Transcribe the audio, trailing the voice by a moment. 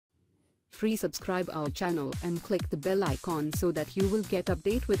free, subscribe our channel and click the bell icon so that you will get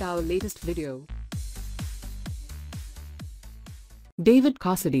update with our latest video. David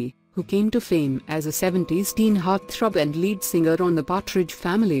Cassidy, who came to fame as a 70s teen heartthrob and lead singer on the Partridge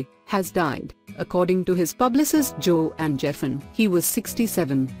Family, has died, according to his publicist Jo-Ann Geffen. He was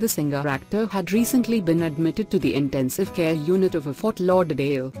 67. The singer-actor had recently been admitted to the intensive care unit of a Fort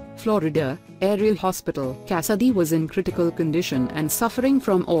Lauderdale, Florida, area hospital. Cassidy was in critical condition and suffering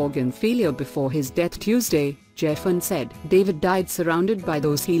from organ failure before his death Tuesday, Geffen said. David died surrounded by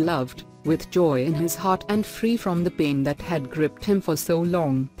those he loved, with joy in his heart and free from the pain that had gripped him for so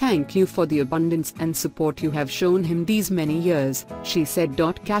long. "Thank you for the abundance and support you have shown him these many years," she said.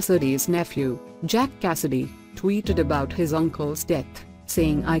 Cassidy's nephew, Jack Cassidy, tweeted about his uncle's death,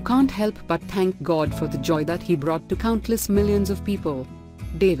 saying, "I can't help but thank God for the joy that he brought to countless millions of people."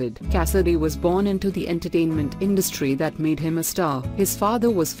 David Cassidy was born into the entertainment industry that made him a star. His father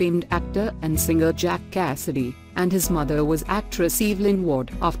was famed actor and singer Jack Cassidy, and his mother was actress Evelyn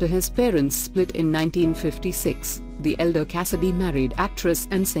Ward. After his parents split in 1956, the elder Cassidy married actress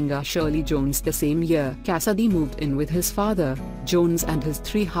and singer Shirley Jones the same year. Cassidy moved in with his father, Jones, and his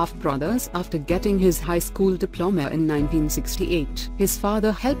three half-brothers after getting his high school diploma in 1968. His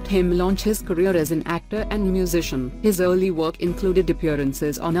father helped him launch his career as an actor and musician. His early work included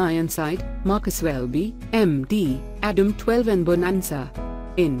appearances on Ironside, Marcus Welby, M.D., Adam 12 and Bonanza.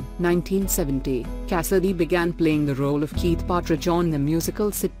 In 1970, Cassidy began playing the role of Keith Partridge on the musical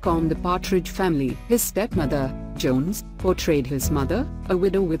sitcom The Partridge Family. His stepmother, Jones, portrayed his mother, a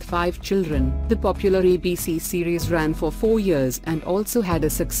widow with 5 children. The popular ABC series ran for 4 years and also had a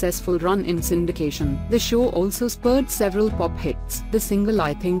successful run in syndication. The show also spurred several pop hits. The single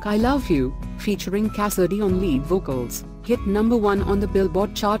 "I Think I Love You," featuring Cassidy on lead vocals, hit #1 on the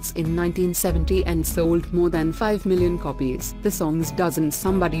Billboard charts in 1970 and sold more than 5 million copies. The songs "Doesn't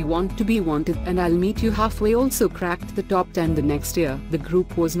Somebody Want to Be Wanted" and "I'll Meet You Halfway" also cracked the top 10 the next year. The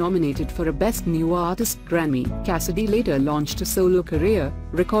group was nominated for a Best New Artist Grammy. Cassidy later launched a solo career,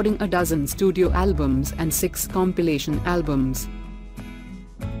 recording a dozen studio albums and 6 compilation albums.